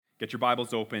Get your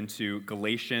Bibles open to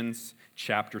Galatians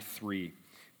chapter 3.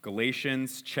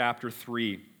 Galatians chapter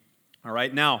 3. All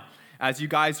right, now, as you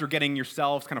guys are getting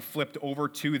yourselves kind of flipped over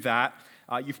to that,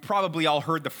 you've probably all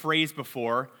heard the phrase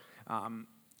before,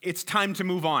 it's time to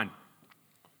move on.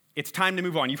 It's time to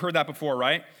move on. You've heard that before,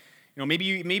 right? You know, maybe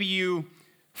you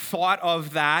thought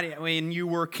of that when you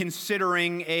were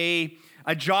considering a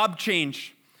job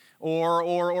change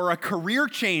or a career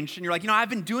change, and you're like,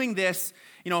 I've been doing this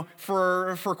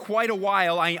for quite a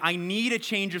while. I need a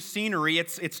change of scenery.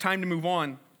 It's time to move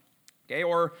on. Okay,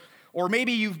 or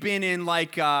maybe you've been in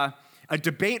like a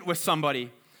debate with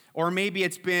somebody, or maybe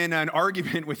it's been an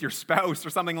argument with your spouse or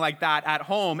something like that at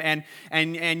home,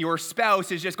 and your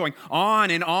spouse is just going on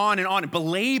and on and on,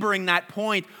 belaboring that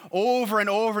point over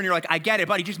and over, and you're like, I get it,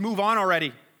 buddy, just move on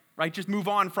already, right? Just move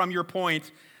on from your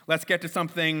point. Let's get to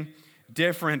something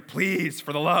different, please,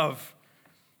 for the love,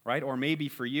 right? Or maybe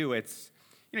for you, it's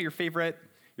your favorite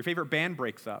band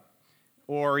breaks up,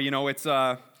 or it's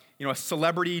a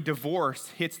celebrity divorce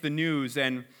hits the news,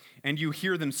 and you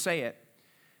hear them say it.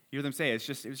 It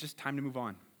was just time to move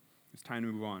on. It's time to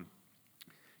move on.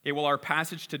 Okay, well, our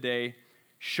passage today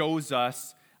shows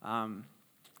us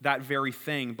that very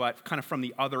thing, but kind of from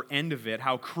the other end of it,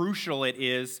 how crucial it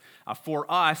is for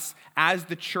us as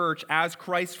the church, as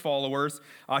Christ followers,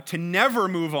 to never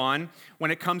move on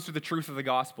when it comes to the truth of the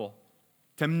gospel.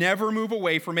 To never move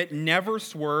away from it, never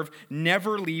swerve,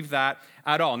 never leave that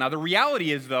at all. Now, the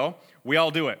reality is, though, we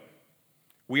all do it.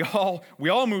 We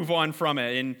all move on from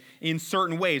it in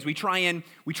certain ways. We try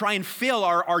and fill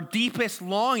our deepest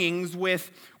longings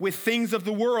with things of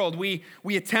the world. We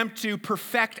attempt to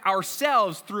perfect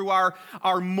ourselves through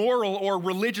our moral or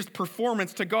religious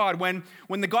performance to God. When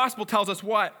the gospel tells us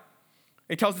what?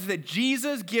 It tells us that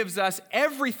Jesus gives us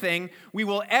everything we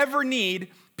will ever need,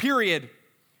 period.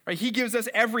 Right? He gives us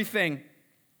everything.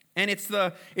 And it's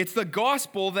the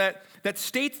gospel that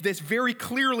states this very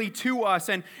clearly to us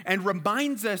and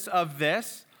reminds us of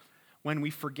this when we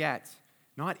forget.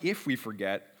 Not if we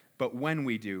forget, but when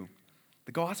we do.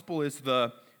 The gospel is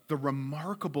the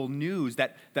remarkable news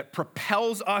that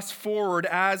propels us forward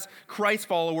as Christ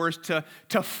followers to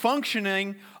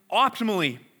functioning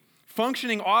optimally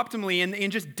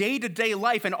in just day-to-day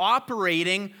life and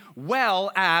operating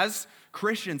well as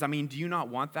Christians. I mean, do you not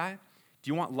want that? Do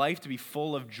you want life to be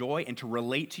full of joy and to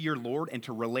relate to your Lord and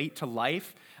to relate to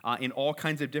life in all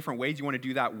kinds of different ways? You want to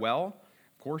do that well?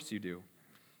 Of course you do.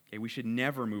 Okay, we should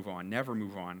never move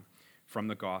on from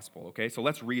the gospel. Okay, so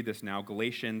let's read this now.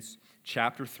 Galatians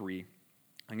chapter 3.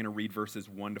 I'm going to read verses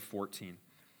 1 to 14.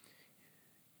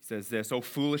 He says this, "O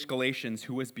foolish Galatians,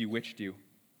 who has bewitched you?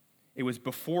 It was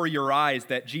before your eyes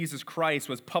that Jesus Christ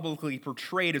was publicly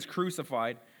portrayed as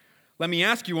crucified. Let me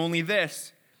ask you only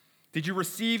this. Did you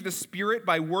receive the Spirit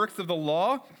by works of the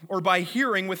law or by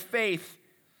hearing with faith?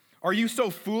 Are you so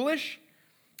foolish?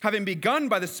 Having begun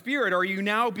by the Spirit, are you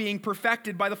now being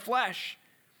perfected by the flesh?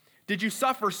 Did you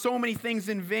suffer so many things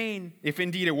in vain, if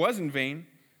indeed it was in vain?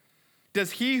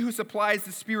 Does he who supplies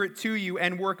the Spirit to you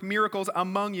and work miracles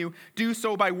among you do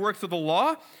so by works of the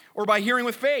law or by hearing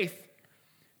with faith?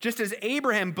 Just as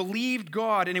Abraham believed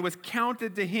God and it was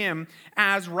counted to him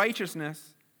as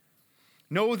righteousness.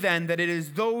 Know then that it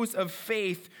is those of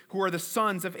faith who are the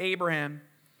sons of Abraham.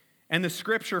 And the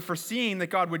scripture, foreseeing that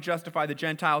God would justify the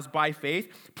Gentiles by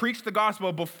faith, preached the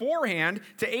gospel beforehand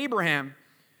to Abraham,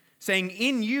 saying,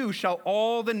 in you shall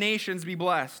all the nations be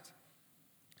blessed.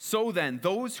 So then,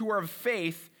 those who are of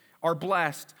faith are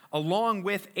blessed, along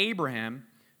with Abraham,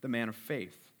 the man of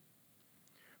faith.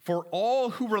 For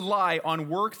all who rely on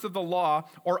works of the law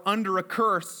are under a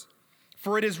curse.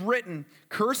 For it is written,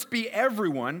 cursed be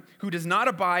everyone who does not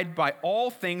abide by all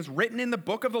things written in the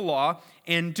book of the law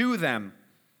and do them.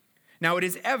 Now it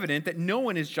is evident that no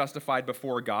one is justified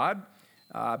before God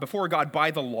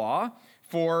by the law,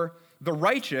 for the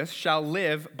righteous shall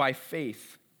live by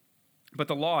faith. But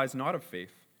the law is not of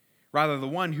faith. Rather, the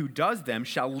one who does them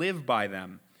shall live by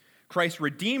them. Christ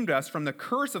redeemed us from the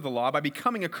curse of the law by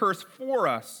becoming a curse for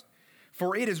us.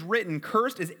 For it is written,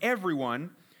 cursed is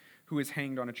everyone who is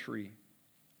hanged on a tree.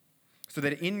 So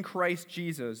that in Christ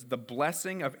Jesus, the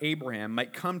blessing of Abraham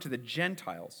might come to the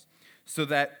Gentiles, so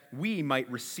that we might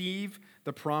receive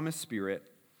the promised Spirit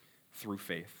through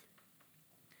faith.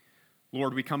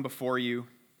 Lord, we come before you.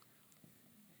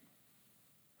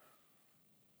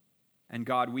 And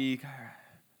God, we,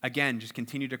 again, just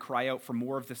continue to cry out for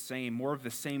more of the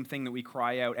same thing that we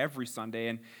cry out every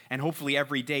Sunday, and hopefully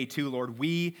every day too, Lord.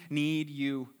 We need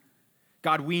you.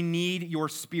 God, we need your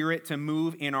Spirit to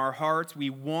move in our hearts.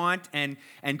 We want and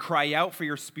cry out for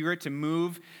your Spirit to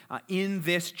move in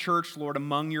this church, Lord,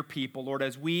 among your people. Lord,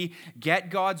 as we get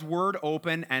God's word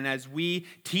open and as we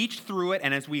teach through it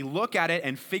and as we look at it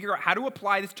and figure out how to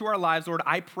apply this to our lives, Lord,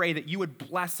 I pray that you would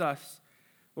bless us.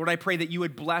 Lord, I pray that you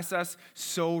would bless us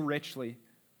so richly.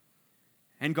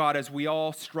 And God, as we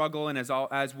all struggle and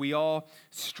as we all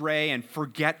stray and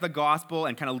forget the gospel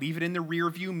and kind of leave it in the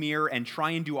rearview mirror and try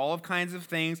and do all of kinds of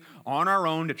things on our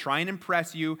own to try and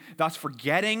impress you, thus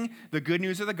forgetting the good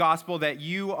news of the gospel that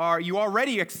you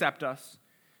already accept us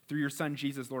through your Son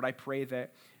Jesus, Lord, I pray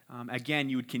that, again,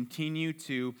 you would continue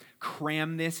to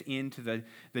cram this into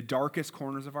the darkest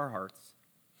corners of our hearts.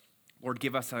 Lord,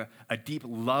 give us a deep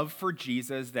love for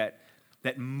Jesus that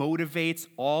motivates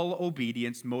all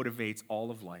obedience, motivates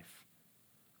all of life.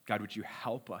 God, would you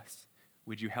help us?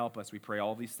 Would you help us? We pray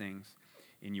all these things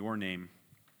in your name.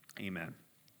 Amen.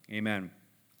 Amen.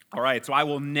 All right, so I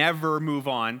will never move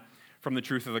on from the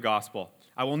truth of the gospel.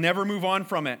 I will never move on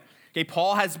from it. Okay,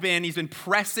 Paul he's been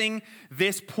pressing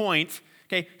this point,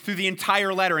 okay, through the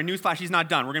entire letter. And newsflash, he's not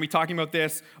done. We're going to be talking about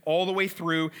this all the way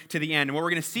through to the end. And what we're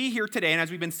going to see here today, and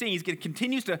as we've been seeing, he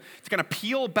continues to kind of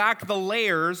peel back the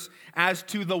layers as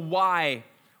to the why.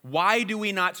 Why do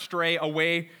we not stray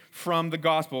away from the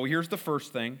gospel? Well, here's the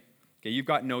first thing. Okay, you've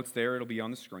got notes there. It'll be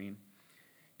on the screen.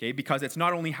 Okay, because it's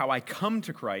not only how I come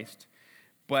to Christ,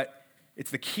 but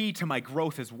it's the key to my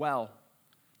growth as well.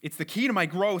 It's the key to my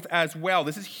growth as well.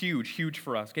 This is huge, huge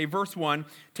for us. Okay, verse 1,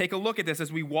 take a look at this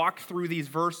as we walk through these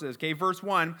verses. Okay, verse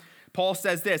 1, Paul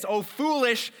says this, "O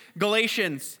foolish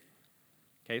Galatians."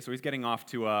 Okay, so he's getting off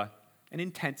to an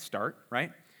intense start,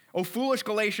 right? "O foolish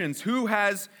Galatians, who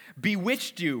has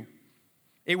bewitched you?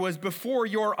 It was before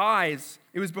your eyes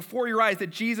that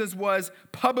Jesus was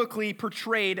publicly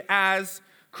portrayed as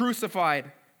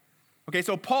crucified." Okay,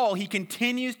 so Paul, he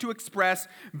continues to express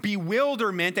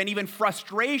bewilderment and even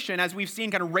frustration, as we've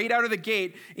seen kind of right out of the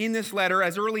gate in this letter,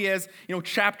 as early as,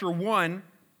 chapter 1.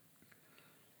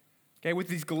 Okay, with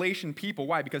these Galatian people.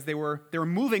 Why? Because they were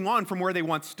moving on from where they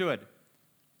once stood.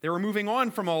 They were moving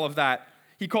on from all of that.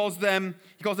 He calls them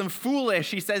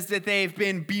foolish. He says that they've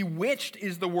been bewitched,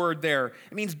 is the word there.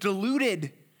 It means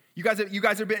deluded. You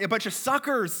guys are a bunch of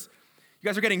suckers. You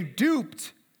guys are getting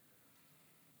duped.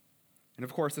 And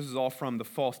of course, this is all from the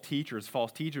false teachers.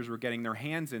 False teachers were getting their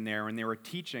hands in there, and they were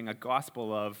teaching a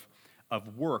gospel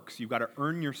of works. You've got to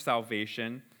earn your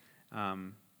salvation.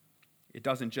 It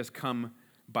doesn't just come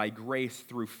by grace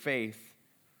through faith.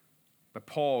 But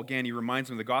Paul, again, he reminds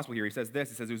them of the gospel here. He says this.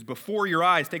 He says, it was before your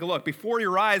eyes. Take a look. Before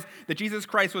your eyes that Jesus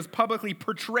Christ was publicly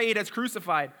portrayed as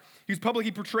crucified. He was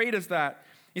publicly portrayed as that.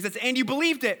 He says, and you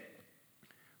believed it.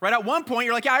 Right at one point,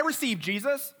 you're like, yeah, I received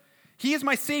Jesus. He is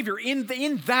my Savior. In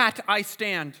that I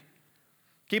stand.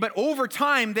 Okay, but over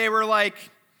time, they were like,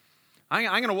 I'm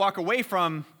going to walk away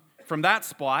from that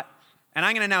spot, and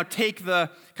I'm going to now take the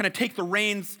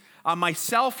reins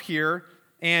myself here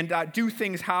and do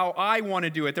things how I want to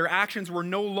do it. Their actions were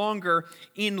no longer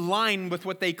in line with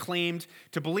what they claimed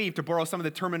to believe, to borrow some of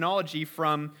the terminology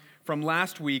from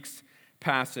last week's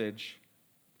passage.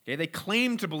 Okay, they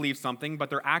claimed to believe something,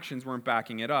 but their actions weren't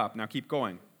backing it up. Now keep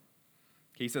going.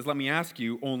 He says, let me ask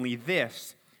you only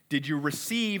this. Did you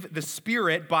receive the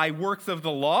Spirit by works of the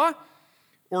law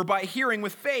or by hearing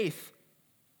with faith?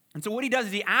 And so what he does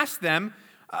is he asks them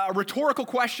a rhetorical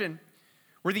question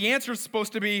where the answer is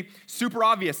supposed to be super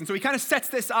obvious. And so he kind of sets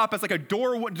this up as like a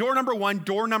door number one,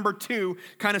 door number two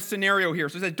kind of scenario here.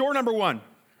 So he says, door number one,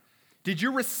 did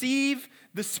you receive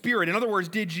the Spirit? In other words,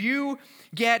 did you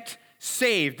get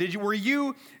saved? Were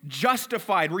you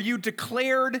justified? Were you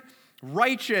declared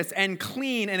righteous and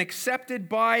clean and accepted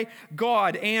by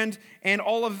God and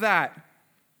all of that?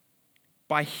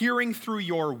 By hearing through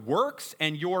your works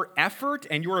and your effort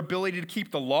and your ability to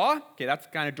keep the law? Okay, that's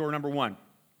kind of door number one.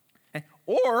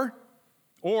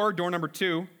 Or door number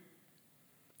two,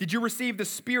 did you receive the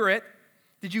Spirit?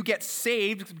 Did you get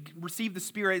saved? Receive the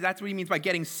Spirit, that's what he means by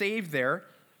getting saved there.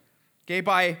 Okay,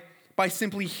 by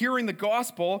simply hearing the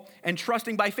gospel and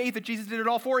trusting by faith that Jesus did it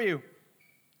all for you.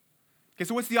 Okay,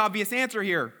 so what's the obvious answer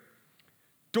here?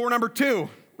 Door number two,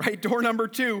 right? Door number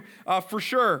two, for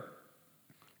sure.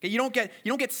 Okay, you don't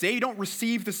get saved. You don't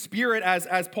receive the Spirit,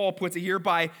 as Paul puts it here,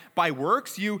 by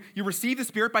works. You receive the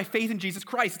Spirit by faith in Jesus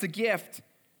Christ. It's a gift,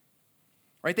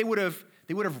 right? They would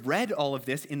have read all of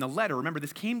this in the letter. Remember,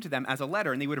 this came to them as a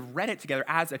letter, and they would have read it together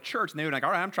as a church. And they would be like,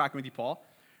 all right, I'm tracking with you, Paul.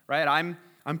 Right?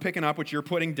 I'm picking up what you're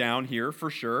putting down here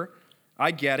for sure. I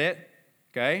get it.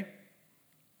 Okay.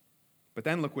 But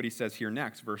then look what he says here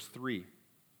next, verse 3.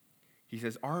 He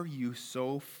says, are you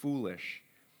so foolish?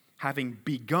 having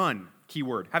begun,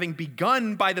 keyword, having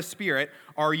begun by the Spirit,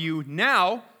 are you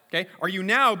now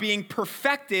being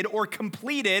perfected or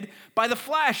completed by the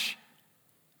flesh?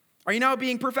 Are you now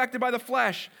being perfected by the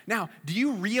flesh? Now, do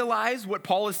you realize what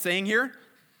Paul is saying here?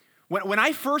 When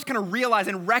I first kind of realized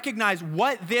and recognized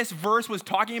what this verse was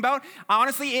talking about,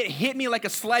 honestly, it hit me like a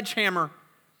sledgehammer.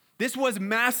 This was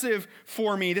massive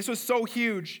for me. This was so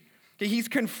huge. Okay, he's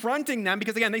confronting them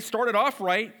because, again, they started off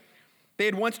right. They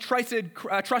had once trusted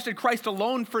Christ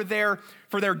alone for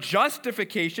their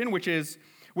justification, which is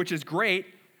great.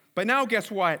 But now,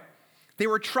 guess what? They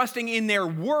were trusting in their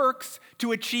works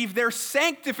to achieve their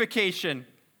sanctification.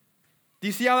 Do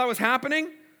you see how that was happening?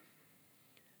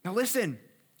 Now listen,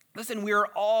 we are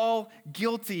all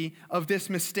guilty of this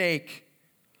mistake.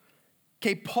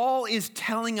 Okay, Paul is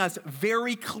telling us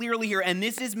very clearly here, and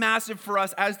this is massive for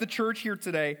us as the church here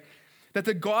today, that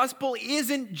the gospel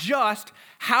isn't just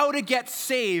how to get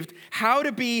saved, how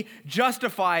to be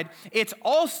justified. It's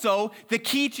also the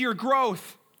key to your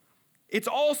growth. It's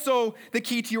also the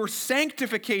key to your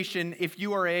sanctification if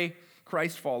you are a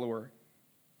Christ follower.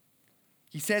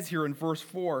 He says here in verse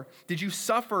 4, did you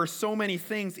suffer so many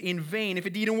things in vain, if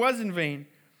indeed it was in vain?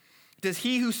 Does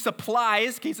he who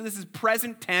supplies, okay, so this is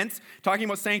present tense, talking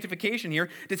about sanctification here,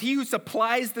 does he who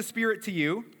supplies the Spirit to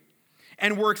you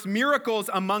and works miracles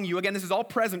among you, again, this is all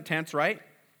present tense, right?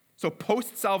 So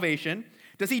post-salvation,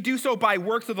 does he do so by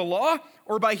works of the law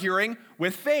or by hearing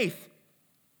with faith?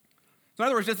 So in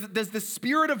other words, does the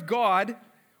Spirit of God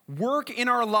work in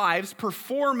our lives,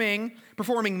 performing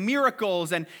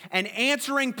miracles and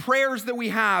answering prayers that we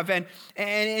have and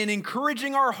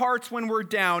encouraging our hearts when we're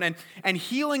down and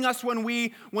healing us when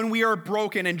we are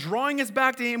broken and drawing us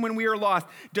back to him when we are lost?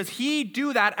 Does he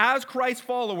do that as Christ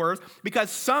followers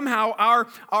because somehow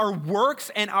our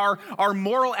works and our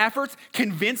moral efforts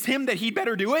convince him that he'd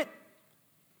better do it?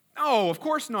 No, of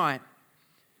course not.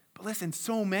 But listen,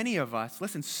 so many of us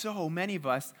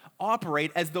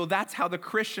operate as though that's how the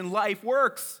Christian life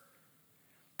works.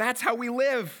 That's how we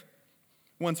live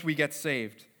once we get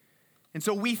saved. And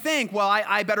so we think, well,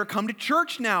 I better come to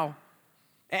church now.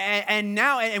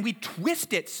 And we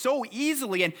twist it so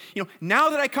easily. And now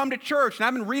that I come to church and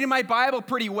I've been reading my Bible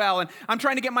pretty well, and I'm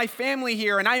trying to get my family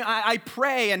here, and I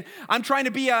pray, and I'm trying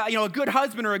to be a good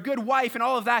husband or a good wife, and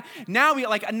all of that.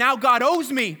 Now God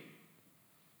owes me.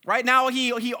 Right now,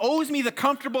 he owes me the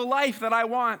comfortable life that I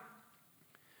want.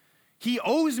 He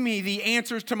owes me the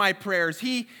answers to my prayers.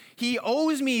 He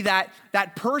owes me that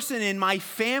person in my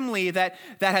family that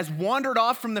has wandered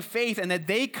off from the faith and that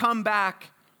they come back.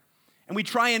 And we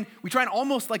try and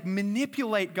almost like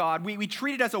manipulate God. We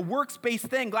treat it as a works-based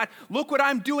thing. God, look what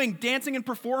I'm doing, dancing and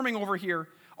performing over here.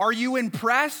 Are you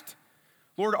impressed?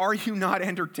 Lord, are you not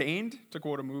entertained? To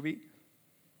quote a movie.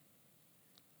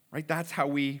 Right? That's how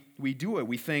we do it.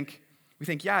 We think,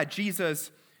 yeah,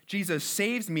 Jesus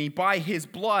saves me by his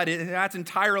blood. That's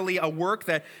entirely a work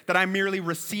that I merely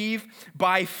receive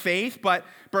by faith. But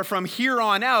from here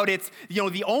on out, it's,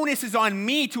 the onus is on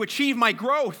me to achieve my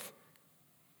growth.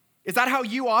 Is that how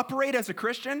you operate as a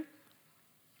Christian?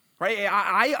 Right?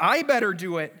 I better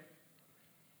do it.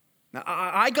 Now,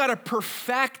 I got to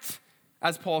perfect,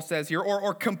 as Paul says here,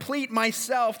 or complete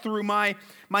myself through my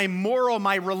moral,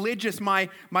 my religious, my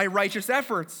righteous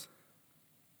efforts.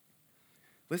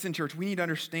 Listen, church, we need to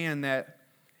understand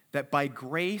that by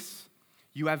grace,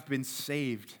 you have been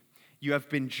saved. You have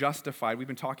been justified. We've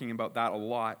been talking about that a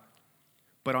lot.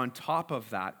 But on top of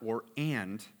that,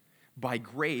 by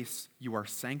grace, you are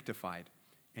sanctified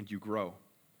and you grow.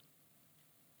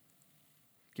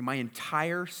 Okay, my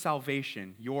entire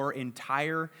salvation, your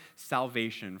entire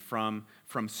salvation from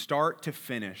start to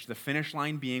finish, the finish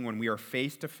line being when we are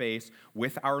face to face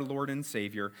with our Lord and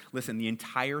Savior, listen, the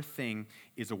entire thing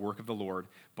is a work of the Lord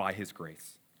by his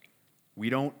grace. We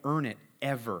don't earn it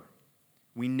ever.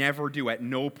 We never do. At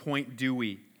no point do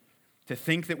we. To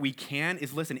think that we can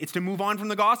is, listen, it's to move on from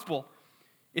the gospel.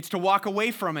 It's to walk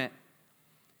away from it.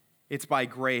 It's by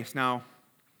grace. Now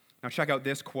check out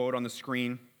this quote on the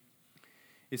screen.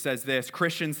 It says this: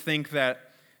 Christians think that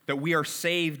we are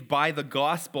saved by the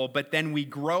gospel, but then we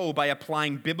grow by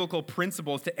applying biblical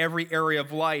principles to every area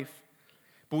of life.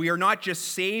 But we are not just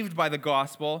saved by the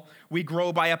gospel, we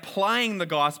grow by applying the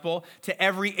gospel to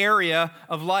every area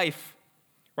of life.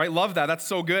 Right? Love that. That's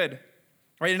so good.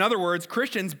 Right? In other words,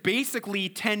 Christians basically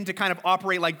tend to kind of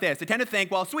operate like this. They tend to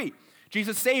think, well, sweet,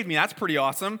 Jesus saved me. That's pretty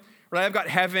awesome. Right? I've got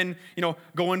heaven,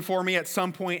 going for me at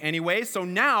some point anyway. So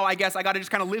now I guess I got to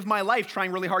just kind of live my life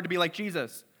trying really hard to be like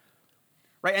Jesus.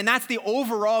 Right? And that's the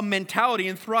overall mentality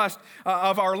and thrust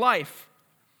of our life.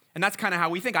 And that's kind of how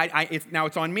we think. Now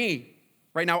it's on me.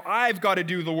 Right? Now I've got to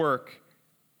do the work.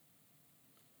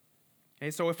 Okay,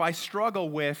 so if I struggle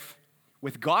with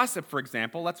gossip, for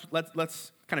example,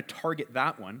 let's kind of target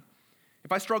that one.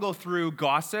 If I struggle through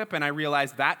gossip and I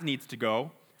realize that needs to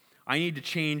go, I need to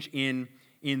change in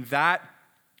that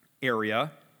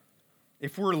area.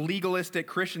 If we're legalistic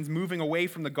Christians moving away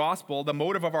from the gospel, the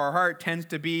motive of our heart tends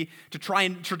to be to try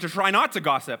not to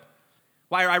gossip.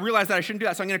 Well, I realize that I shouldn't do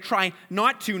that, so I'm going to try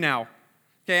not to now.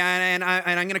 Okay, and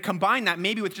I'm going to combine that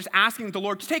maybe with just asking the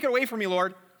Lord, just take it away from me,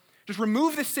 Lord. Just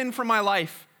remove the sin from my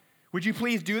life. Would you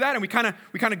please do that? And we kind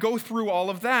of go through all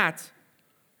of that.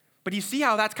 But you see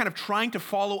how that's kind of trying to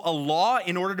follow a law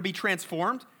in order to be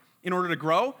transformed, in order to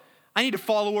grow? I need to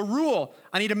follow a rule.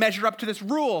 I need to measure up to this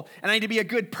rule, and I need to be a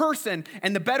good person.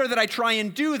 And the better that I try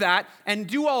and do that and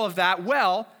do all of that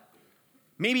well,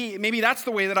 maybe that's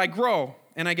the way that I grow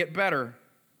and I get better.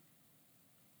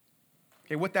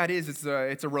 Okay, what that is,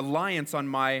 it's a reliance on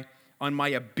my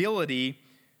ability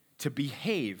to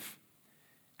behave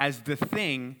as the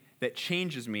thing that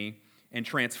changes me and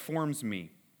transforms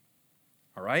me.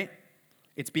 All right?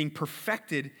 It's being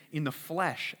perfected in the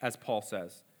flesh, as Paul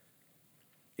says.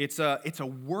 It's a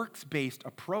works-based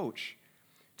approach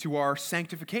to our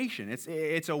sanctification.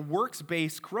 It's a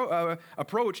works-based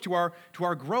approach to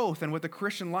our growth and what the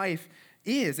Christian life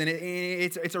is. And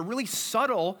it's a really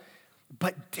subtle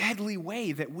but deadly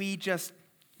way that we just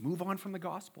move on from the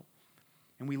gospel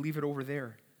and we leave it over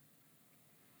there.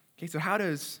 Okay, so how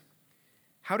does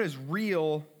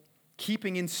real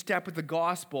keeping in step with the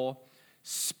gospel,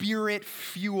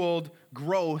 Spirit-fueled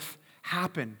growth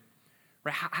happen?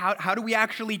 Right? How do we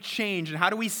actually change? And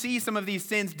how do we see some of these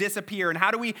sins disappear? And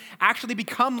how do we actually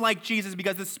become like Jesus?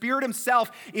 Because the Spirit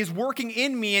himself is working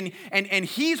in me, and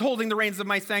he's holding the reins of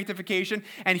my sanctification,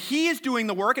 and he is doing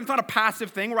the work. And it's not a passive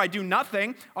thing where I do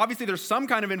nothing. Obviously, there's some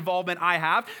kind of involvement I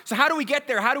have. So how do we get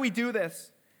there? How do we do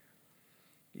this?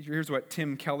 Here's what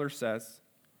Tim Keller says.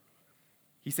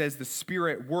 He says, the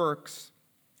Spirit works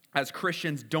as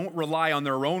Christians don't rely on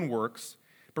their own works,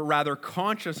 but rather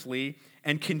consciously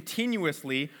and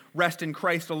continuously rest in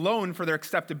Christ alone for their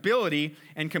acceptability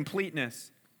and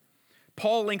completeness.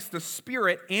 Paul links the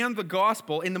Spirit and the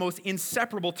gospel in the most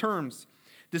inseparable terms.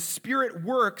 The Spirit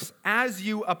works as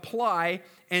you apply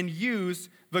and use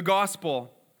the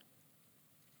gospel.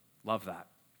 Love that.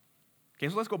 Okay,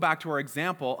 so let's go back to our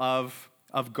example of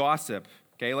gossip.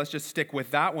 Okay, let's just stick with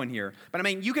that one here. But I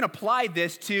mean, you can apply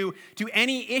this to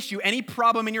any issue, any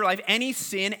problem in your life, any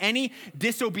sin, any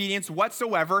disobedience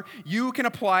whatsoever. You can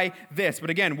apply this.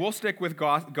 But again, we'll stick with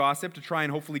gossip to try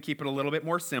and hopefully keep it a little bit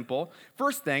more simple.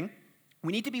 First thing,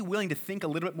 we need to be willing to think a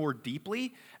little bit more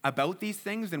deeply about these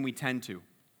things than we tend to.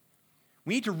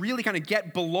 We need to really kind of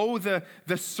get below the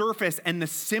surface and the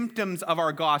symptoms of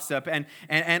our gossip and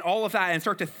all of that and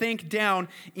start to think down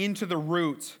into the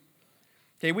root.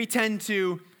 Okay, we tend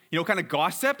to, kind of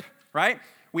gossip, right?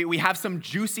 We have some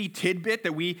juicy tidbit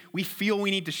that we feel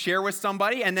we need to share with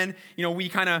somebody, and then,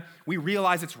 we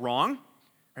realize it's wrong.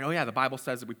 Right? Oh yeah, the Bible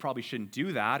says that we probably shouldn't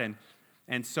do that,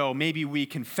 and so maybe we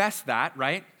confess that,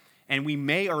 right? And we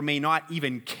may or may not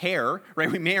even care,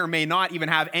 right? We may or may not even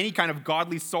have any kind of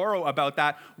godly sorrow about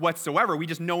that whatsoever. We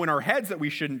just know in our heads that we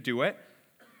shouldn't do it.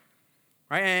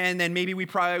 Right? And then maybe we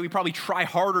probably try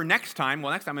harder next time.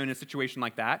 Well, next time I'm in a situation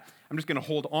like that, I'm just going to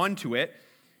hold on to it.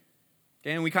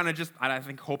 And we kind of just, I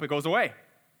think, hope it goes away.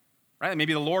 Right?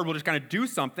 Maybe the Lord will just kind of do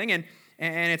something. And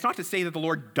it's not to say that the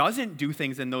Lord doesn't do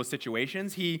things in those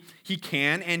situations. He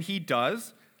can and he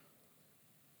does.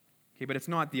 Okay, but it's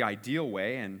not the ideal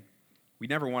way. And we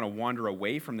never want to wander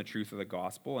away from the truth of the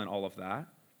gospel and all of that.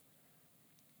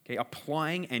 Okay,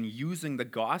 applying and using the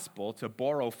gospel, to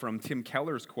borrow from Tim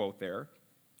Keller's quote there,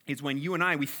 is when you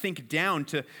and we think down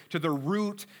to the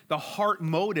root, the heart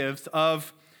motives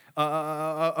of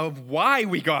why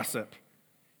we gossip.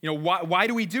 Why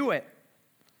do we do it?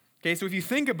 Okay, so if you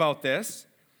think about this,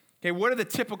 okay, what are the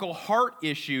typical heart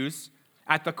issues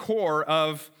at the core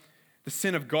of the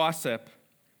sin of gossip?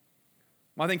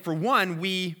 Well, I think for one,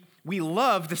 we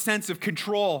love the sense of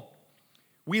control.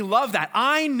 We love that.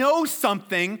 I know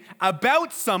something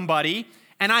about somebody,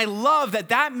 and I love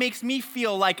that makes me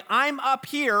feel like I'm up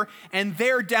here and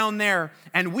they're down there,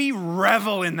 and we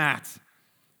revel in that.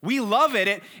 We love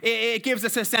it. It gives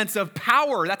us a sense of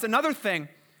power. That's another thing.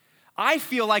 I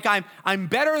feel like I'm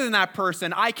better than that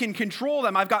person. I can control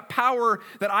them. I've got power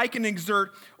that I can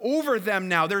exert over them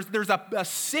now. There's a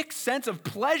sick sense of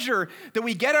pleasure that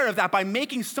we get out of that by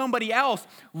making somebody else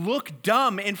look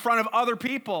dumb in front of other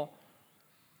people.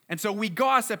 And so we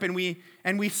gossip and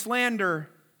we slander.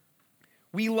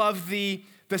 We love the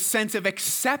sense of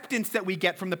acceptance that we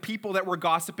get from the people that we're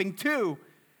gossiping to,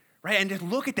 right? And just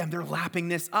look at them, they're lapping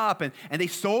this up, and they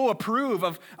so approve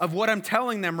of what I'm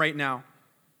telling them right now.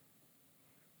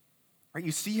 Right?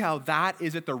 You see how that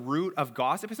is at the root of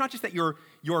gossip? It's not just that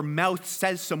your mouth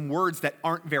says some words that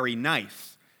aren't very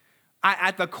nice.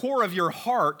 At the core of your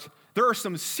heart, there are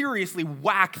some seriously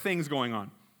whack things going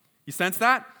on. You sense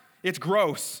that? It's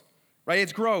gross, right?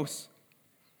 It's gross.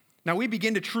 Now, we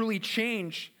begin to truly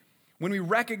change when we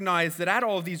recognize that at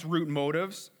all of these root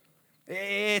motives,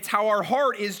 it's how our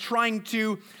heart is trying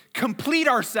to complete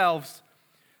ourselves.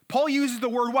 Paul uses the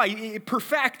word what?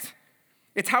 Perfect.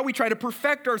 It's how we try to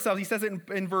perfect ourselves. He says it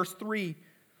in verse 3,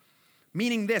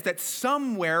 meaning this, that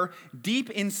somewhere deep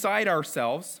inside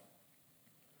ourselves,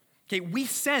 okay, we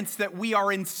sense that we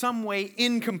are in some way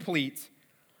incomplete.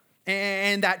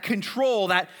 And that control,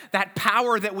 that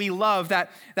power that we love,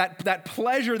 that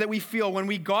pleasure that we feel when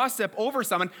we gossip over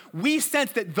someone, we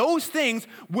sense that those things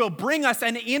will bring us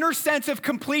an inner sense of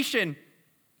completion.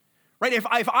 Right? If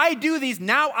I do these,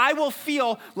 now I will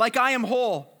feel like I am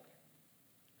whole.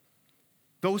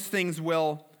 Those things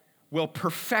will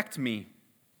perfect me.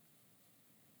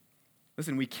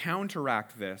 Listen, we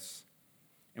counteract this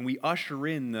and we usher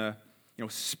in the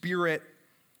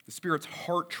Spirit's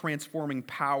heart-transforming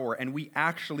power, and we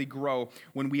actually grow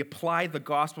when we apply the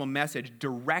gospel message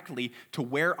directly to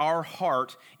where our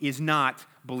heart is not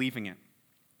believing it.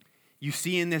 You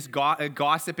see in this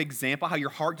gossip example how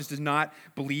your heart just does not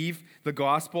believe the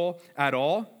gospel at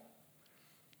all.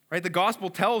 Right? The gospel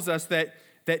tells us that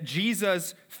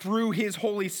Jesus, through his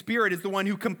Holy Spirit, is the one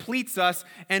who completes us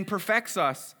and perfects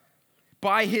us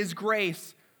by his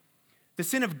grace. The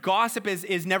sin of gossip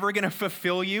is never going to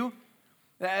fulfill you.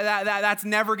 That's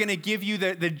never going to give you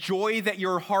the joy that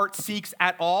your heart seeks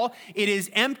at all. It is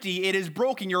empty. It is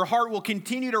broken. Your heart will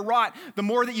continue to rot the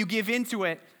more that you give into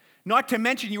it. Not to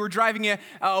mention you are driving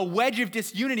a wedge of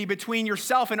disunity between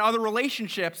yourself and other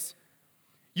relationships.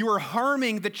 You are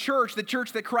harming the church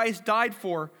that Christ died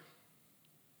for.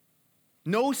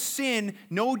 No sin,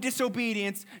 no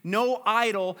disobedience, no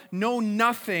idol, no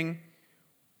nothing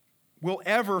will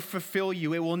ever fulfill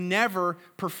you. It will never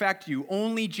perfect you.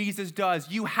 Only Jesus does.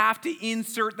 You have to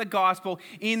insert the gospel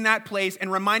in that place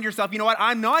and remind yourself, you know what?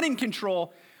 I'm not in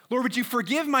control. Lord, would you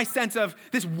forgive my sense of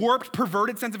this warped,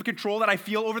 perverted sense of control that I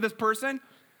feel over this person?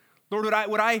 Lord,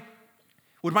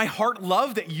 would my heart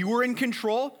love that you were in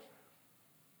control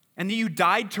and that you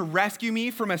died to rescue me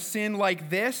from a sin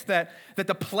like this, that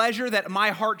the pleasure that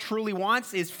my heart truly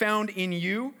wants is found in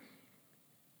you?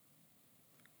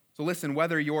 So listen,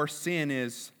 whether your sin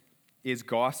is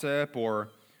gossip or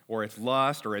it's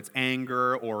lust or it's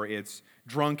anger or it's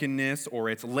drunkenness or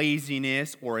it's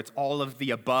laziness or it's all of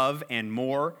the above and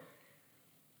more,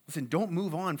 listen, don't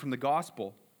move on from the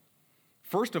gospel.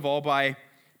 First of all, by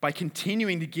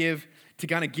continuing to give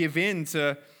in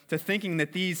to thinking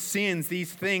that these sins,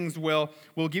 these things will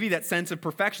give you that sense of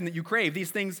perfection that you crave.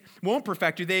 These things won't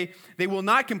perfect you. They will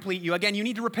not complete you. Again, you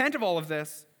need to repent of all of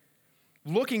this.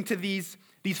 Looking to these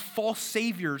false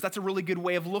saviors, that's a really good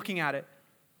way of looking at it.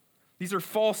 These are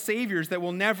false saviors that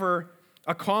will never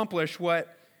accomplish what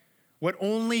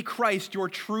only Christ, your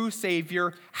true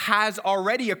Savior, has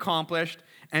already accomplished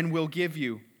and will give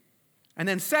you. And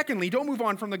then secondly, don't move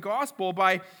on from the gospel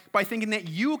by thinking that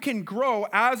you can grow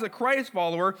as a Christ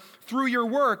follower through your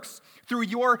works, through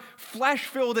your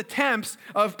flesh-filled attempts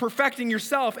of perfecting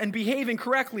yourself and behaving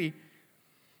correctly.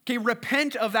 Okay,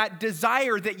 repent of that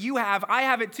desire that you have. I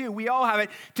have it too. We all have it,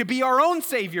 to be our own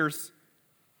saviors.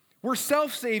 We're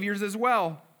self-saviors as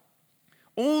well.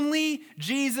 Only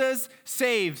Jesus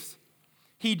saves.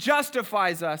 He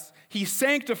justifies us. He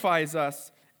sanctifies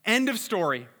us. End of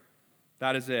story.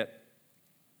 That is it.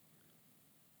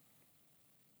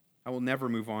 I will never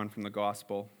move on from the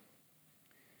gospel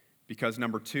because,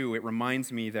 number two, it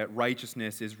reminds me that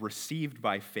righteousness is received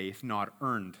by faith, not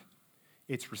earned.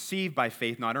 It's received by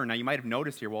faith, not earned. Now, you might have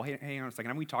noticed here, well, hang on a second.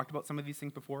 Haven't we talked about some of these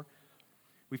things before?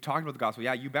 We've talked about the gospel.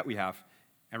 Yeah, you bet we have.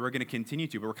 And we're going to continue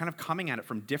to. But we're kind of coming at it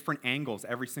from different angles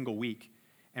every single week.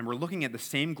 And we're looking at the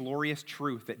same glorious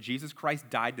truth that Jesus Christ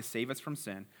died to save us from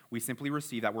sin. We simply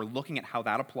receive that. We're looking at how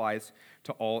that applies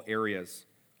to all areas.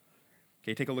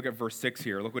 Okay, take a look at verse 6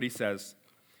 here. Look what he says.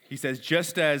 He says,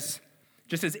 just as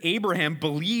Abraham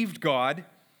believed God,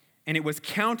 and it was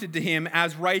counted to him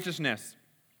as righteousness.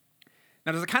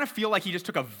 Now, does it kind of feel like he just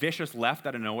took a vicious left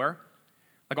out of nowhere?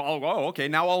 Like, oh, okay,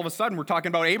 now all of a sudden we're talking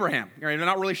about Abraham. You're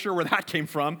not really sure where that came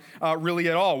from really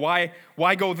at all. Why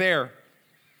go there?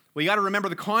 Well, you got to remember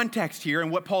the context here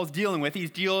and what Paul's dealing with.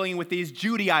 He's dealing with these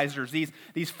Judaizers,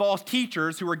 these false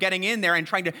teachers who are getting in there and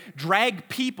trying to drag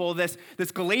people, this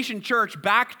Galatian church,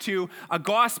 back to a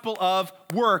gospel of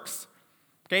works.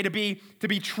 Okay, to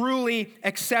be truly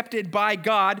accepted by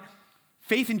God.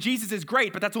 Faith in Jesus is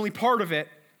great, but that's only part of it.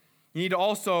 You need to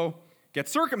also get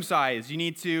circumcised. You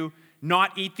need to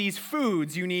not eat these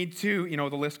foods. You need to,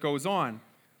 the list goes on.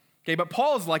 Okay, but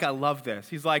Paul's like, I love this.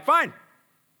 He's like, fine.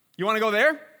 You want to go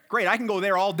there? Great, I can go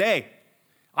there all day.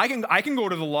 I can go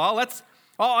to the law.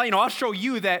 I'll show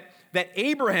you that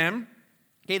Abraham,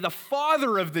 okay, the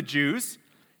father of the Jews,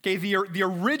 okay, the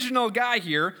original guy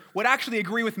here, would actually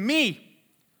agree with me.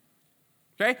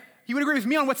 Okay? He would agree with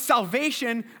me on what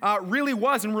salvation really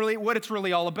was and really what it's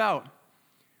really all about.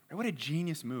 Right? What a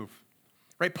genius move.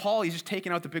 Right? Paul, he's just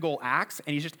taking out the big old axe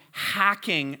and he's just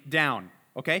hacking down.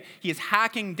 Okay? He is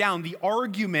hacking down the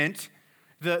argument,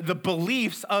 the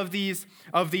beliefs of these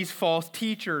false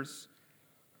teachers.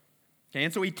 Okay,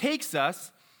 and so he takes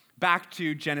us back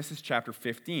to Genesis chapter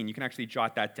 15. You can actually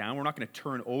jot that down. We're not going to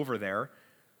turn over there.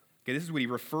 Okay, this is what he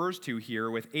refers to here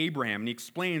with Abraham. And he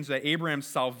explains that Abraham's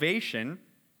salvation,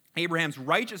 Abraham's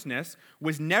righteousness,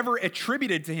 was never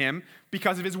attributed to him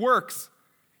because of his works.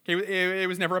 Okay, it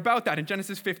was never about that. In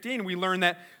Genesis 15, we learn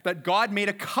that God made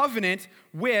a covenant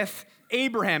with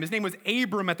Abraham. His name was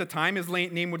Abram at the time. His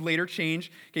name would later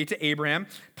change to Abraham,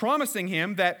 promising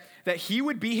him that he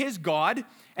would be his God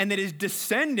and that his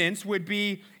descendants would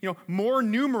be more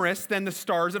numerous than the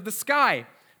stars of the sky.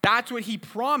 That's what he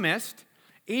promised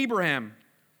Abraham.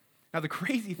 Now, the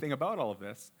crazy thing about all of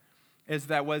this is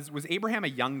that was Abraham a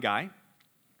young guy?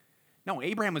 No,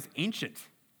 Abraham was ancient.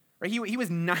 Right? He was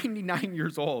 99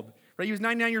 years old. Right? He was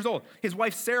 99 years old. His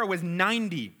wife Sarah was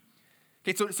 90.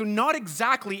 Okay, so not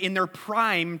exactly in their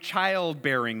prime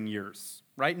childbearing years,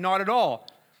 right? Not at all.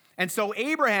 And so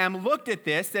Abraham looked at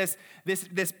this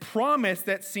promise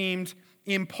that seemed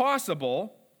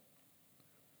impossible.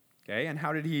 Okay, and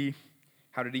how did he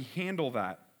handle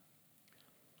that?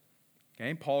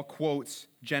 Okay, Paul quotes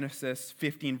Genesis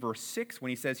 15, verse 6, when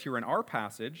he says here in our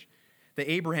passage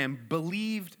that Abraham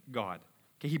believed God.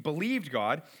 Okay, he believed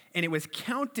God, and it was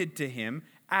counted to him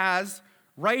as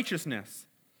righteousness.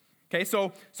 Okay,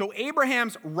 so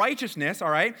Abraham's righteousness, all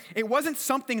right, it wasn't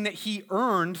something that he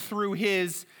earned through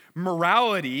his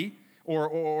morality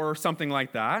or something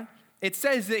like that. It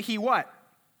says that he what?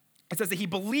 It says that he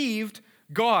believed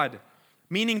God,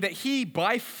 meaning that he,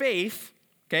 by faith,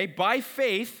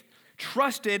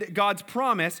 trusted God's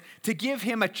promise to give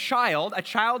him a child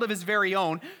of his very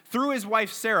own, through his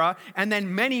wife Sarah, and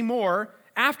then many more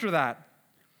after that.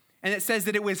 And it says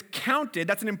that it was counted,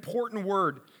 that's an important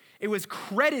word. It was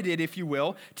credited, if you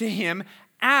will, to him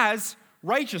as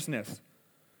righteousness.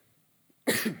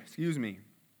 Excuse me.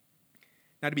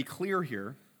 Now, to be clear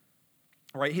here,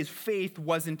 all right, his faith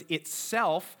wasn't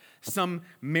itself some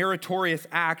meritorious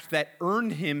act that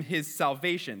earned him his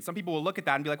salvation. Some people will look at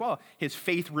that and be like, well, his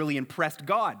faith really impressed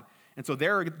God. And so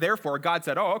therefore, God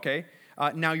said, oh, okay,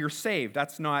 now you're saved.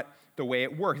 That's not the way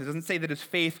it works. It doesn't say that his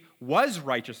faith was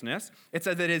righteousness. It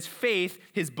says that his faith,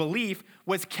 his belief,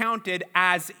 was counted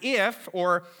as if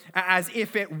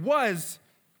it was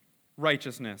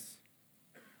righteousness.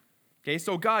 Okay,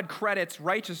 so God credits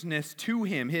righteousness to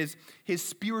him, his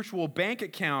spiritual bank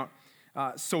account,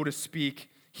 so to speak,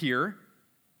 here,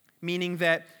 meaning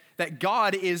that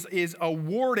God is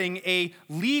awarding a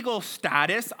legal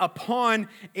status upon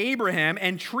Abraham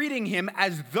and treating him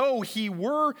as though he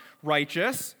were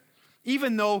righteous,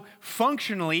 even though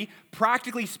functionally,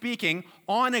 practically speaking,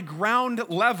 on a ground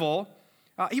level,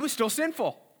 he was still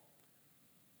sinful.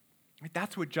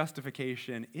 That's what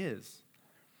justification is.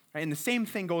 And the same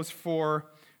thing goes for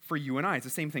you and I. It's the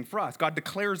same thing for us. God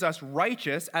declares us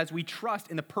righteous as we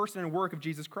trust in the person and work of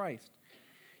Jesus Christ.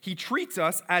 He treats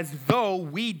us as though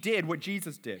we did what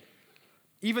Jesus did,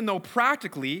 even though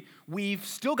practically we've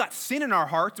still got sin in our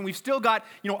hearts and we've still got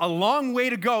a long way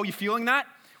to go. You feeling that?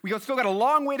 We still got a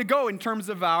long way to go in terms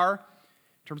of our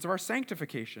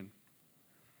sanctification.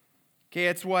 Okay,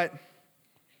 it's what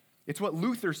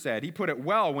Luther said. He put it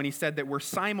well when he said that we're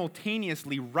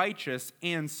simultaneously righteous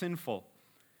and sinful.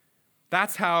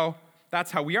 That's how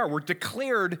we are. We're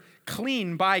declared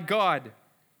clean by God.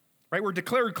 Right? We're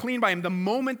declared clean by him the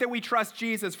moment that we trust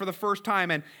Jesus for the first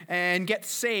time and get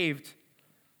saved.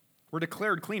 We're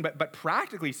declared clean, but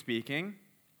practically speaking,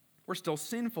 we're still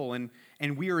sinful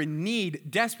and we are in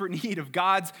desperate need of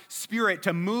God's Spirit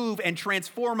to move and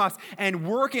transform us and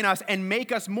work in us and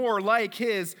make us more like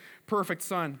his perfect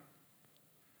Son.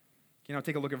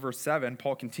 Take a look at verse 7.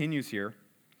 Paul continues here.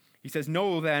 He says,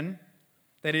 "Know then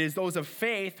that it is those of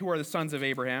faith who are the sons of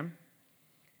Abraham.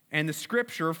 And the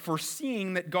Scripture,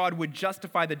 foreseeing that God would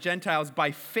justify the Gentiles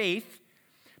by faith,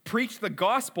 preached the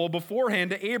gospel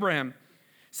beforehand to Abraham,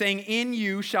 saying, 'In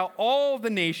you shall all the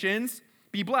nations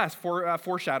be blessed,'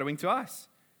 foreshadowing to us.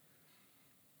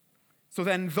 So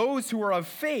then those who are of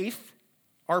faith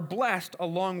are blessed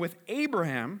along with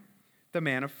Abraham, the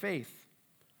man of faith.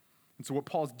 And so what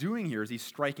Paul's doing here is he's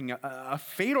striking a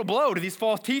fatal blow to these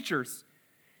false teachers.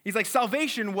 He's like,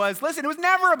 salvation was, listen, it was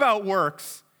never about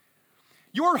works.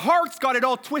 Your heart's got it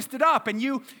all twisted up, and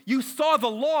you saw the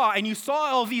law, and you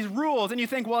saw all these rules, and you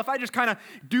think, well, if I just kind of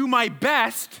do my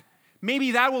best,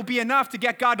 maybe that will be enough to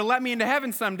get God to let me into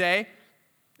heaven someday,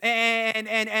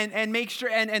 and make sure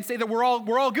and say that we're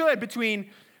all good between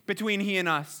he and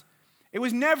us. It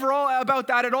was never all about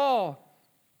that at all.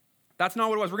 That's not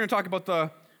what it was. We're going to talk about the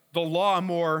law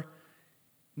more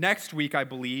next week, I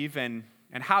believe, and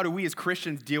how do we as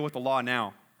Christians deal with the law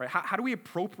now? Right? How do we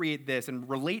appropriate this and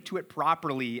relate to it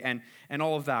properly and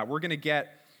all of that? We're going to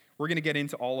get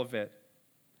into all of it.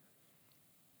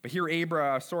 But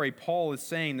here Paul is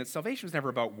saying that salvation was never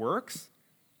about works.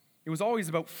 It was always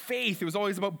about faith. It was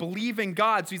always about believing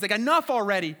God. So he's like, enough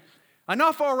already.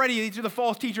 Enough already, these are the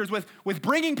false teachers, with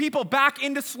bringing people back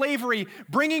into slavery,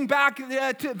 bringing back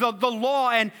to the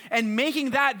law and making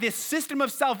that this system of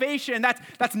salvation.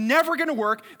 That's never going to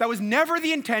work. That was never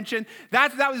the intention.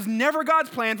 That was never God's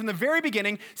plan from the very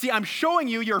beginning. See, I'm showing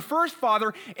you your first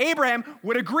father, Abraham,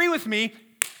 would agree with me.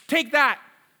 Take that.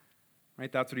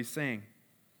 Right? That's what he's saying.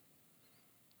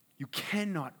 You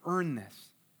cannot earn this.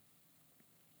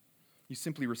 You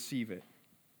simply receive it.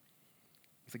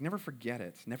 It's like, never forget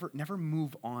it. Never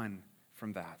move on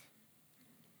from that.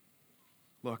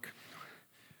 Look,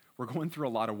 we're going through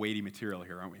a lot of weighty material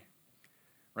here, aren't we?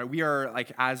 Right? We are,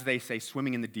 like, as they say,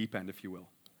 swimming in the deep end, if you will.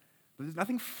 But there's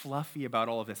nothing fluffy about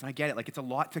all of this. And I get it. Like, it's a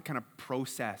lot to kind of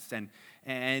process.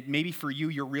 And maybe for you,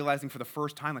 you're realizing for the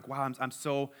first time, like, wow, I'm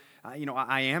so,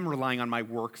 I am relying on my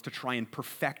works to try and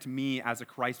perfect me as a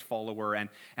Christ follower. And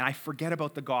I forget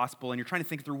about the gospel. And you're trying to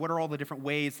think through what are all the different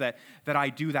ways that I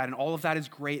do that. And all of that is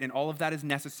great. And all of that is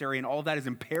necessary. And all of that is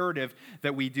imperative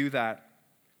that we do that.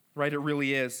 Right? It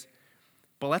really is.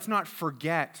 But let's not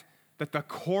forget that the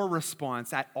core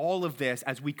response at all of this,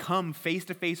 as we come face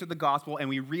to face with the gospel and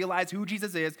we realize who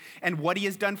Jesus is and what he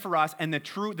has done for us and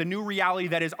the new reality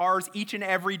that is ours each and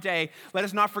every day, let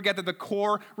us not forget that the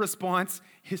core response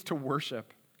is to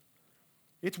worship.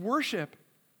 It's worship.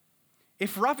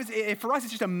 If for us it's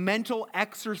just a mental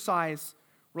exercise,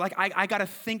 we're like, I got to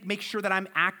think, make sure that I'm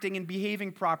acting and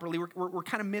behaving properly. We're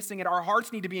kind of missing it. Our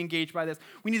hearts need to be engaged by this.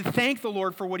 We need to thank the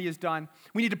Lord for what he has done.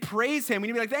 We need to praise him. We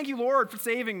need to be like, thank you, Lord, for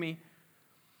saving me.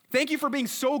 Thank you for being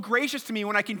so gracious to me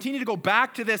when I continue to go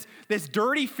back to this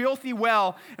dirty, filthy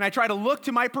well, and I try to look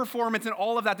to my performance and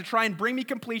all of that to try and bring me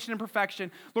completion and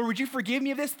perfection. Lord, would you forgive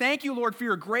me of this? Thank you, Lord, for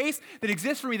your grace that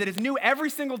exists for me, that is new every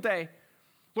single day.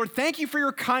 Lord, thank you for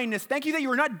your kindness. Thank you that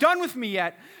you are not done with me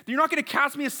yet, that you're not going to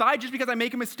cast me aside just because I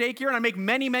make a mistake here, and I make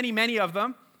many, many, many of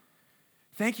them.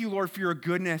 Thank you, Lord, for your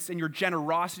goodness and your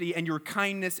generosity and your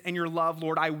kindness and your love,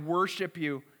 Lord. I worship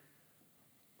you.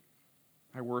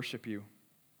 I worship you.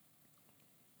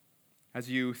 As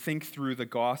you think through the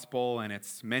gospel and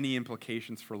its many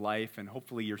implications for life, and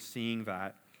hopefully you're seeing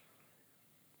that,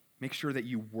 make sure that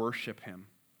you worship him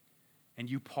and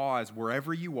you pause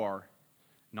wherever you are,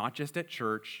 not just at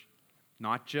church,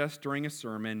 not just during a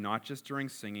sermon, not just during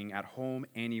singing, at home,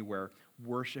 anywhere.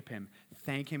 Worship him.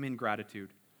 Thank him in gratitude.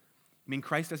 I mean,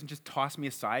 Christ doesn't just toss me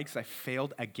aside because I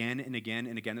failed again and again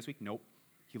and again this week. Nope.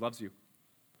 He loves you.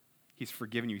 He's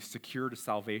forgiven you. He's secured a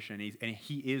salvation, and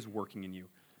he is working in you.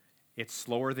 It's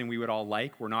slower than we would all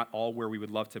like. We're not all where we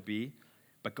would love to be,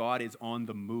 but God is on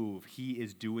the move. He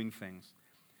is doing things.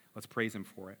 Let's praise him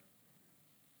for it.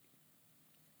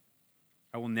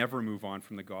 I will never move on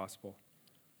from the gospel.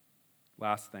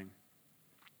 Last thing,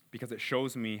 because it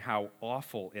shows me how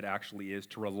awful it actually is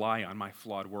to rely on my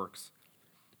flawed works.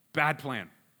 Bad plan,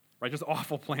 right? Just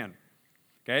awful plan.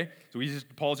 Okay? So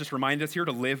Paul just reminded us here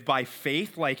to live by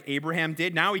faith like Abraham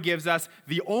did. Now he gives us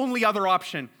the only other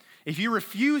option. If you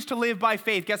refuse to live by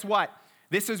faith, guess what?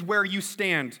 This is where you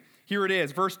stand. Here it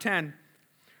is, verse 10.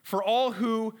 For all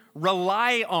who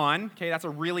rely on, okay, that's a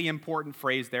really important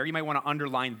phrase there. You might want to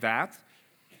underline that.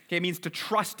 Okay, it means to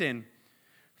trust in.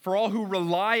 For all who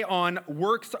rely on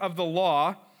works of the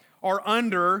law are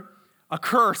under a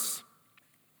curse.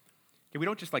 Okay, we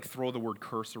don't just like throw the word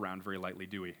curse around very lightly,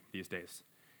 do we, these days?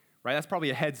 Right? That's probably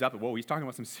a heads up. Whoa, he's talking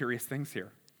about some serious things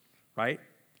here, right?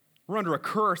 We're under a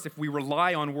curse if we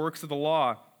rely on works of the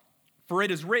law. For it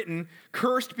is written,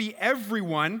 cursed be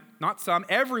everyone, not some,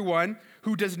 everyone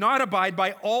who does not abide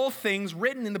by all things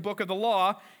written in the book of the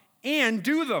law and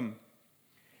do them.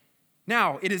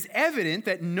 Now, it is evident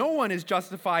that no one is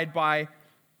justified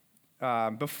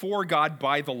before God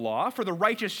by the law, for the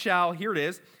righteous shall, here it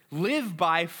is, live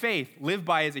by faith. Live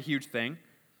by is a huge thing.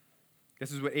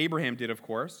 This is what Abraham did, of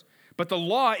course. But the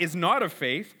law is not of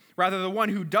faith. Rather, the one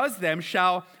who does them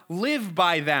shall live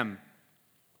by them.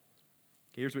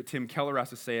 Okay, here's what Tim Keller has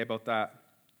to say about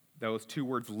those two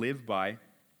words, live by.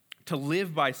 To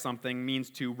live by something means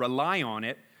to rely on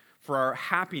it for our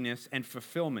happiness and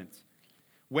fulfillment.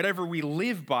 Whatever we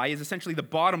live by is essentially the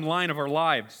bottom line of our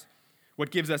lives,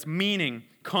 what gives us meaning,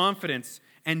 confidence,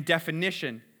 and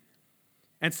definition.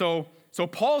 And so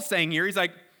Paul's saying here, he's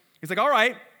like, all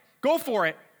right, go for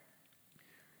it.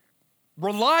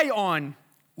 Rely on,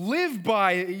 live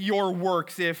by your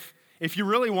works if you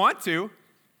really want to.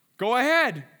 Go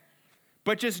ahead.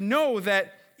 But just know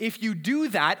that if you do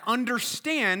that,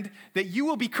 understand that you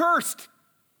will be cursed.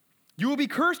 You will be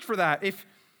cursed for that. And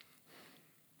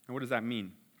what does that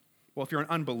mean? Well, if you're an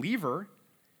unbeliever,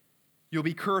 you'll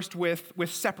be cursed with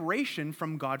separation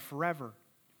from God forever.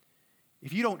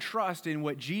 If you don't trust in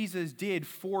what Jesus did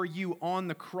for you on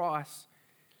the cross,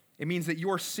 it means that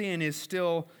your sin is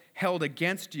still held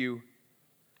against you,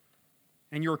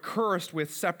 and you're cursed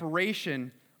with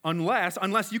separation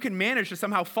unless you can manage to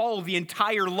somehow follow the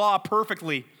entire law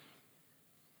perfectly.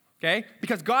 Okay?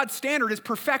 Because God's standard is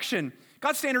perfection.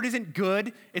 God's standard isn't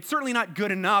good. It's certainly not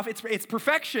good enough. It's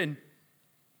perfection.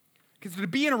 Because to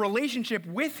be in a relationship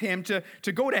with him, to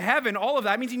go to heaven, all of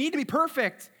that means you need to be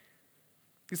perfect.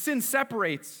 Because sin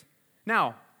separates.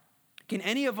 Now, can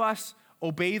any of us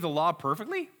obey the law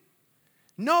perfectly?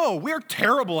 No, we're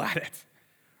terrible at it.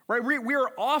 Right?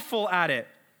 We're awful at it.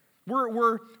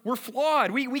 We're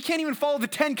flawed. We can't even follow the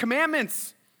 10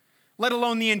 Commandments, let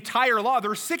alone the entire law.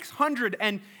 There are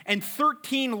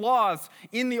 613 laws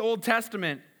in the Old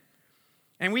Testament,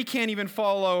 and we can't even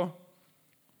follow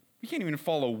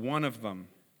one of them.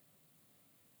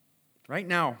 Right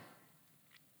now,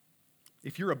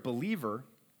 if you're a believer,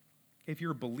 if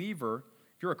you're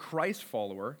a Christ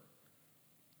follower,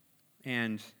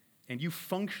 and you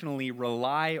functionally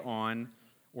rely on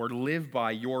or live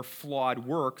by your flawed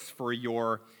works for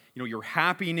your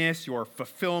happiness, your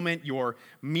fulfillment, your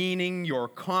meaning, your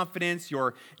confidence,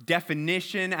 your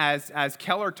definition, as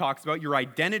Keller talks about, your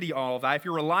identity, all of that. If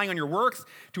you're relying on your works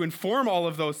to inform all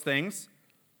of those things,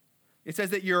 it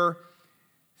says that you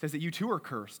too are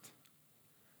cursed.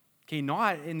 Okay,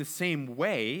 not in the same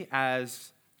way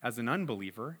as an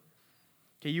unbeliever.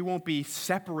 Okay, you won't be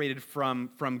separated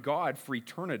from God for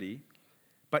eternity,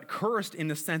 but cursed in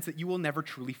the sense that you will never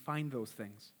truly find those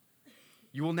things.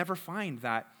 You will never find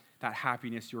that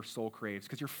happiness your soul craves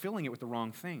because you're filling it with the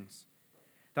wrong things.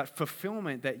 That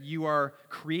fulfillment that you are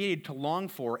created to long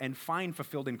for and find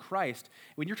fulfilled in Christ,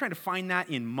 when you're trying to find that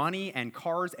in money and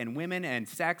cars and women and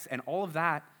sex and all of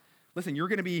that, listen, you're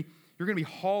going to be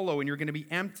hollow and you're going to be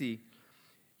empty.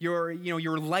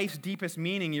 Your life's deepest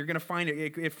meaning, you're going to find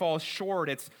it falls short.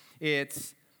 It's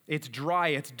dry,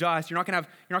 it's dust. You're not going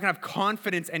to have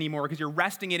confidence anymore because you're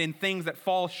resting it in things that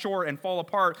fall short and fall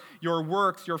apart. Your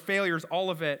works, your failures, all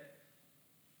of it.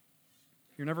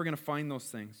 You're never going to find those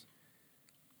things.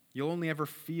 You'll only ever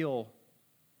feel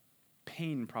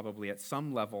pain probably at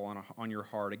some level on your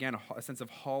heart. Again, a sense of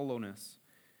hollowness.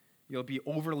 You'll be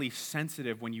overly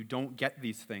sensitive when you don't get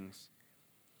these things.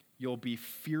 You'll be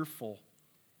fearful,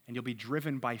 and you'll be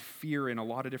driven by fear in a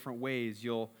lot of different ways.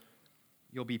 You'll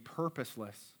be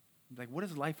purposeless. Like, what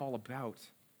is life all about?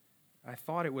 I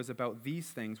thought it was about these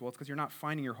things. Well, it's because you're not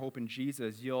finding your hope in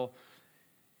Jesus. You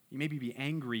maybe be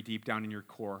angry deep down in your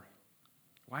core.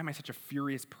 Why am I such a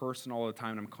furious person all the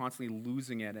time and I'm constantly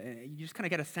losing it? And you just kind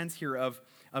of get a sense here of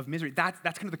misery. That's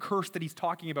kind of the curse that he's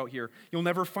talking about here. You'll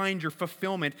never find your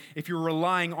fulfillment if you're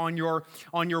relying on your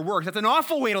works. That's an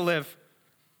awful way to live.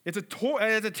 It's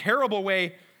a terrible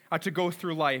way to go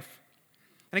through life.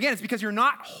 And again, it's because you're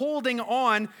not holding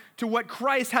on to what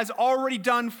Christ has already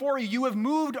done for you. You have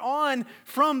moved on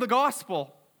from the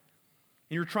gospel.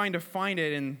 And you're trying to find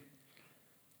it in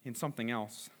something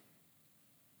else.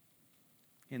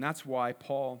 And that's why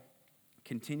Paul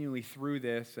continually through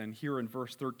this, and here in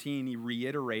verse 13, he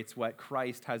reiterates what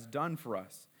Christ has done for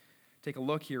us. Take a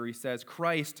look here. He says,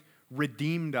 Christ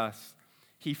redeemed us.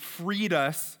 He freed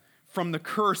us from the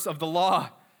curse of the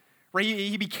law. Right?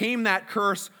 He became that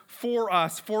curse for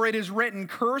us. For it is written,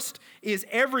 cursed is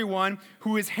everyone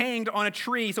who is hanged on a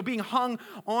tree. So being hung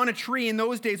on a tree in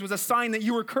those days was a sign that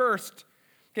you were cursed.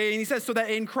 Okay, and he says, so that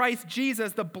in Christ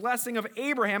Jesus, the blessing of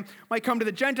Abraham might come to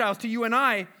the Gentiles, to you and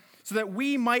I, so that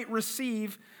we might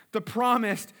receive the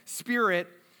promised Spirit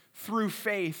through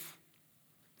faith.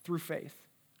 Through faith.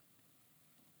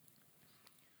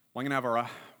 Well, I'm going to have our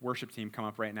worship team come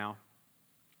up right now.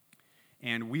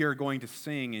 And we are going to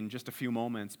sing in just a few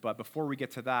moments. But before we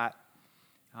get to that,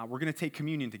 we're going to take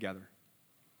communion together.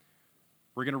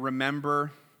 We're going to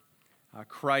remember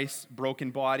Christ's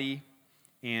broken body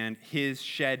and his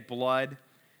shed blood.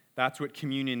 That's what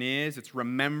communion is. It's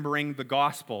remembering the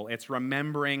gospel. It's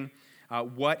remembering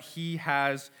what he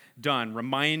has done,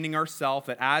 reminding ourselves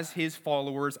that as his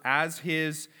followers, as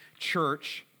his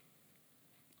church,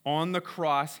 on the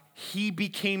cross, he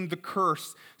became the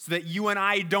curse so that you and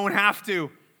I don't have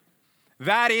to.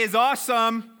 That is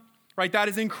awesome, right? That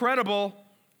is incredible.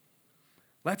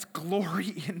 Let's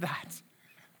glory in that.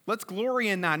 Let's glory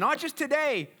in that, not just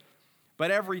today,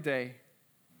 but every day.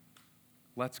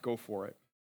 Let's go for it.